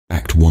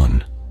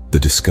1. The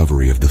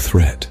discovery of the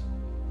threat.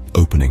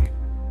 Opening.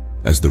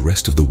 As the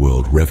rest of the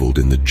world reveled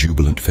in the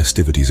jubilant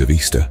festivities of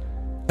Easter,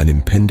 an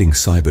impending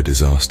cyber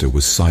disaster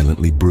was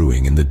silently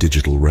brewing in the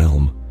digital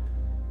realm.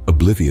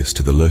 Oblivious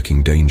to the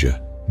lurking danger,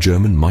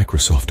 German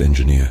Microsoft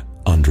engineer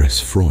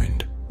Andres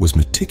Freund was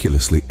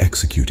meticulously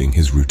executing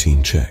his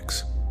routine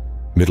checks.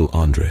 Middle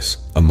Andres,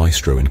 a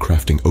maestro in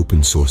crafting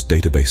open-source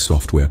database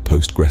software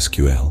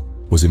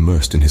PostgreSQL, was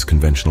immersed in his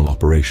conventional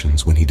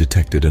operations when he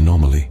detected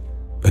anomaly,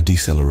 a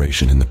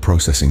deceleration in the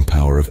processing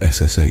power of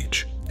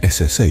SSH.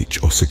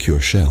 SSH, or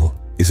Secure Shell,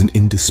 is an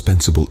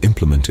indispensable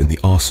implement in the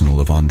arsenal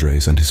of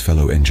Andres and his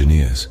fellow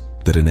engineers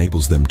that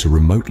enables them to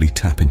remotely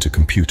tap into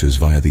computers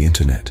via the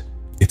internet.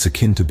 It's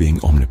akin to being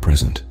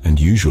omnipresent, and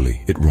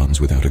usually it runs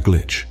without a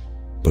glitch.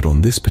 But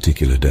on this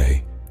particular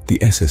day, the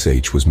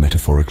SSH was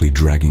metaphorically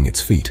dragging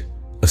its feet,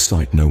 a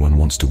sight no one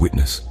wants to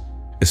witness,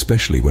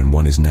 especially when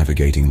one is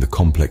navigating the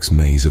complex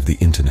maze of the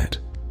internet.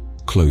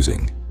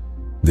 Closing.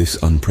 This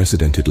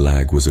unprecedented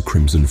lag was a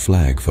crimson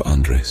flag for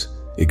Andres,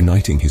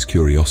 igniting his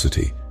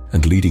curiosity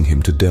and leading him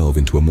to delve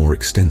into a more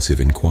extensive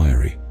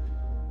inquiry.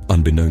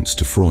 Unbeknownst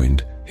to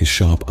Freund, his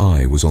sharp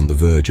eye was on the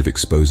verge of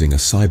exposing a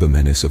cyber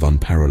menace of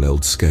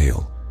unparalleled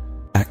scale.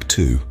 Act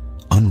 2.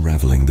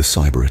 Unraveling the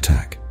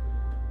Cyberattack.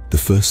 The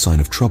first sign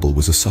of trouble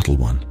was a subtle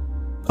one,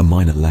 a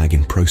minor lag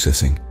in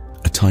processing,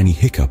 a tiny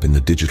hiccup in the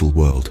digital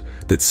world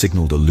that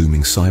signaled a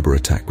looming cyber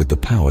attack with the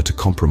power to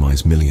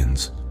compromise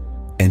millions.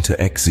 Enter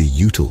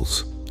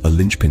XZ-Utils, a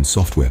linchpin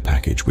software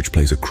package which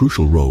plays a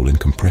crucial role in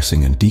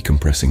compressing and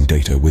decompressing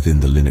data within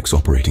the Linux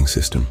operating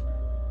system.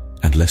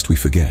 And lest we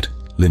forget,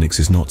 Linux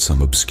is not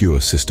some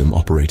obscure system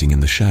operating in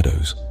the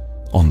shadows.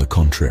 On the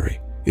contrary,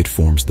 it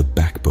forms the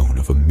backbone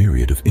of a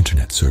myriad of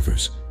internet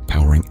servers,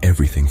 powering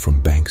everything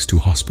from banks to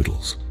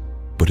hospitals.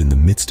 But in the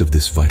midst of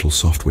this vital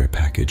software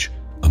package,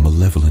 a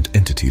malevolent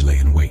entity lay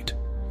in wait,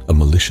 a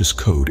malicious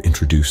code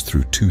introduced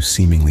through 2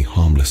 seemingly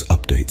harmless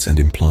updates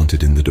and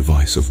implanted in the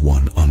device of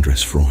one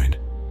Andres Freund.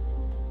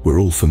 We're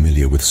all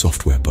familiar with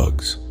software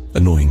bugs,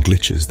 annoying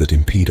glitches that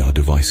impede our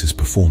device's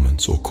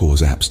performance or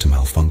cause apps to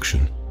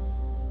malfunction.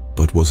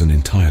 But was an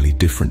entirely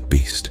different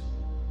beast.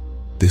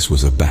 This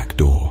was a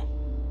backdoor.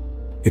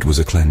 It was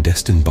a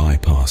clandestine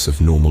bypass of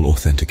normal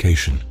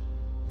authentication,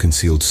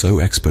 concealed so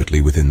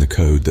expertly within the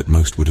code that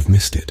most would have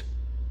missed it.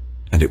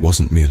 And it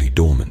wasn't merely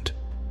dormant.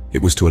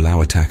 It was to allow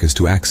attackers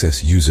to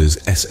access users'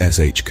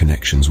 SSH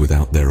connections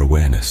without their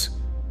awareness.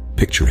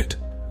 Picture it,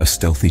 a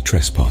stealthy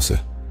trespasser,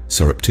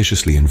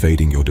 surreptitiously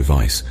invading your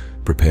device,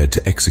 prepared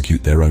to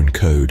execute their own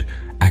code,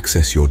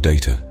 access your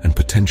data, and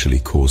potentially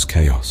cause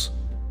chaos.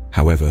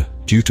 However,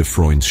 due to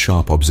Freund's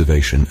sharp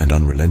observation and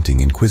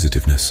unrelenting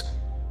inquisitiveness,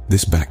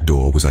 this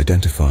backdoor was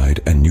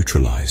identified and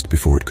neutralized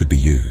before it could be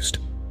used.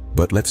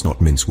 But let's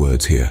not mince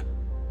words here.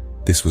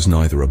 This was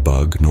neither a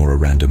bug nor a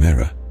random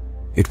error.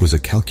 It was a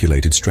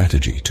calculated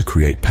strategy to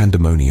create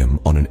pandemonium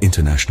on an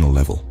international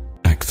level.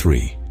 Act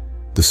 3.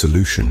 The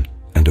solution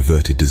and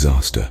averted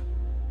disaster.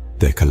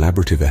 Their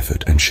collaborative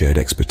effort and shared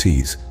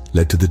expertise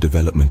led to the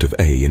development of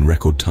A in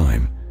record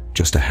time,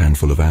 just a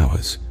handful of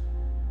hours.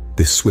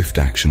 This swift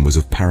action was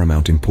of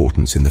paramount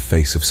importance in the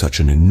face of such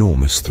an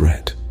enormous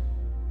threat.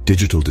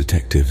 Digital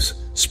detectives,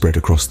 spread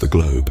across the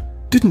globe,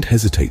 didn't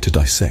hesitate to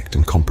dissect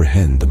and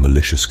comprehend the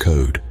malicious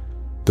code.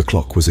 The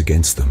clock was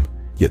against them,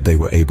 yet they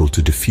were able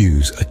to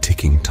defuse a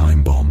ticking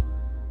time bomb.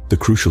 The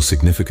crucial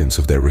significance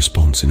of their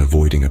response in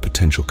avoiding a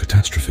potential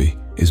catastrophe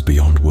is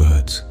beyond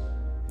words.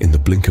 In the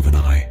blink of an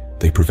eye,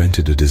 they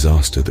prevented a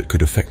disaster that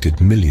could have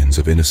affected millions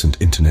of innocent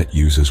internet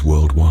users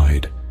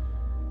worldwide.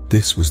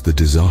 This was the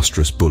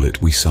disastrous bullet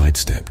we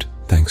sidestepped,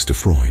 thanks to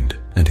Freund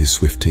and his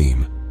swift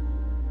team.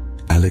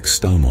 Alex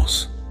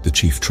Stamos, the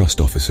chief trust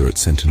officer at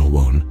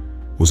SentinelOne,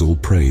 was all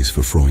praise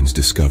for Freund's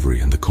discovery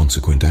and the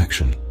consequent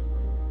action.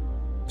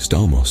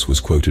 Stamos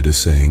was quoted as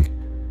saying,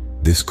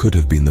 "This could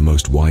have been the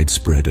most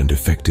widespread and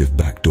effective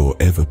backdoor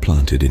ever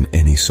planted in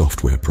any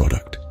software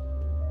product."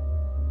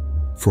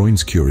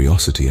 Freund's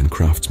curiosity and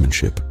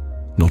craftsmanship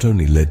not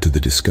only led to the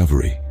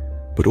discovery,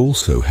 but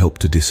also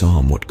helped to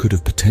disarm what could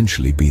have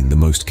potentially been the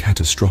most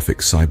catastrophic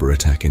cyber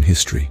attack in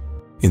history.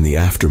 In the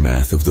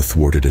aftermath of the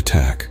thwarted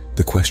attack,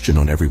 the question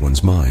on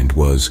everyone's mind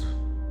was,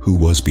 who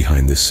was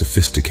behind this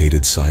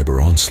sophisticated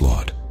cyber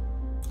onslaught?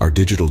 Our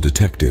digital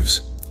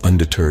detectives,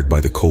 undeterred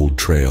by the cold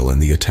trail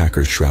and the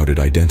attacker's shrouded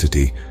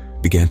identity,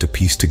 began to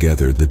piece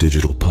together the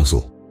digital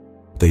puzzle.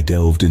 They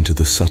delved into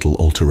the subtle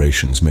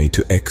alterations made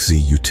to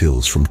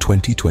XZ-Utils from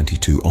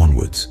 2022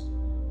 onwards.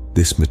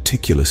 This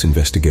meticulous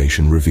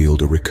investigation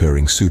revealed a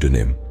recurring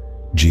pseudonym,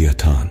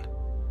 Jiatan.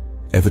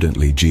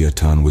 Evidently,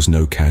 Jiatan was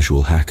no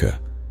casual hacker,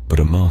 but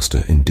a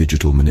master in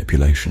digital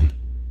manipulation.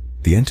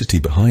 The entity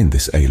behind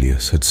this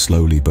alias had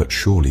slowly but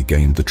surely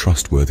gained the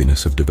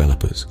trustworthiness of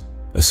developers,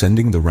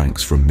 ascending the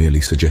ranks from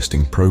merely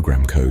suggesting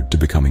program code to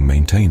becoming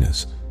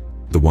maintainers,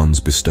 the ones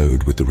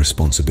bestowed with the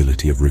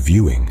responsibility of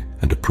reviewing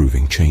and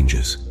approving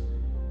changes.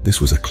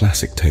 This was a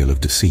classic tale of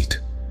deceit,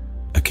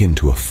 akin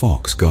to a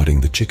fox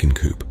guarding the chicken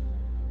coop.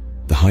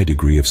 The high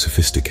degree of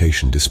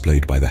sophistication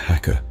displayed by the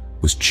hacker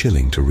was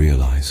chilling to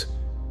realize.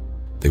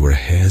 They were a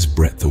hair's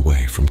breadth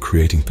away from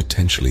creating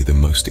potentially the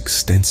most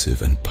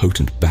extensive and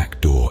potent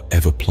backdoor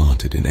ever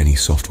planted in any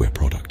software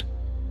product.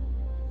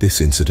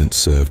 This incident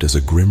served as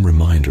a grim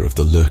reminder of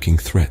the lurking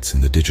threats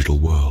in the digital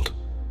world,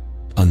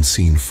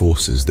 unseen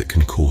forces that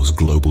can cause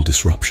global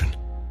disruption.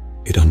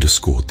 It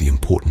underscored the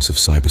importance of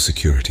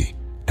cybersecurity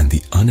and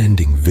the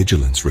unending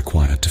vigilance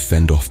required to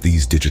fend off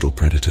these digital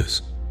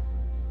predators.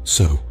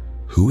 So,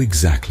 who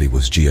exactly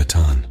was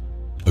Jiatan?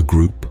 A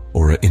group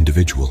or an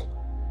individual?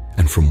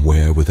 And from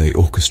where were they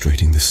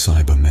orchestrating this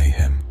cyber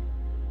mayhem?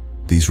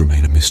 These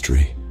remain a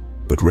mystery,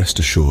 but rest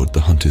assured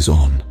the hunt is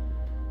on.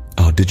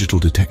 Our digital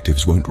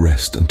detectives won't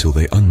rest until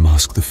they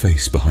unmask the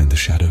face behind the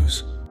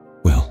shadows.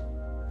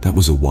 Well, that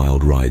was a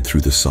wild ride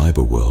through the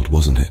cyber world,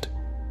 wasn't it?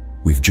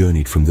 We've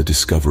journeyed from the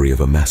discovery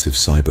of a massive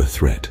cyber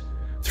threat,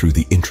 through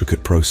the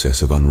intricate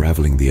process of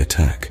unraveling the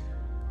attack,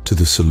 to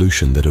the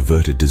solution that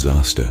averted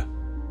disaster.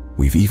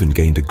 We've even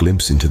gained a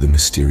glimpse into the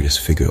mysterious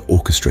figure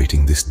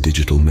orchestrating this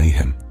digital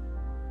mayhem.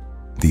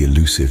 The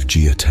elusive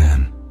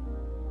Jiatan.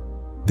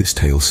 This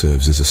tale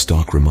serves as a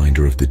stark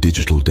reminder of the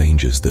digital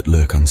dangers that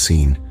lurk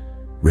unseen,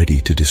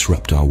 ready to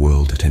disrupt our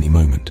world at any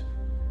moment.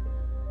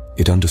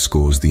 It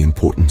underscores the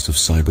importance of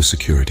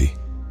cybersecurity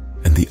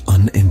and the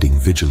unending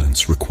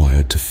vigilance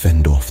required to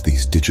fend off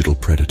these digital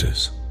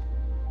predators.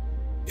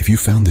 If you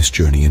found this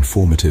journey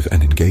informative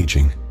and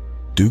engaging,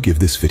 do give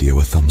this video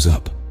a thumbs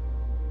up.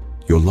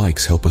 Your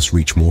likes help us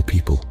reach more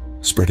people,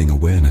 spreading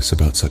awareness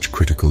about such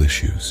critical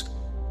issues.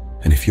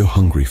 And if you're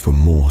hungry for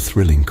more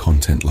thrilling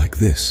content like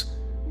this,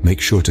 make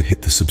sure to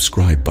hit the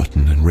subscribe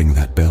button and ring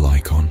that bell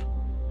icon.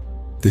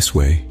 This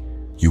way,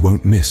 you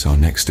won't miss our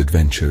next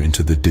adventure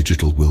into the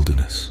digital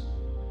wilderness.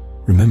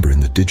 Remember, in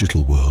the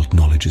digital world,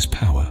 knowledge is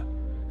power.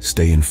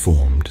 Stay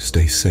informed,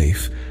 stay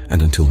safe,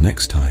 and until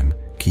next time,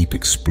 keep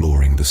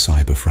exploring the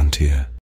cyber frontier.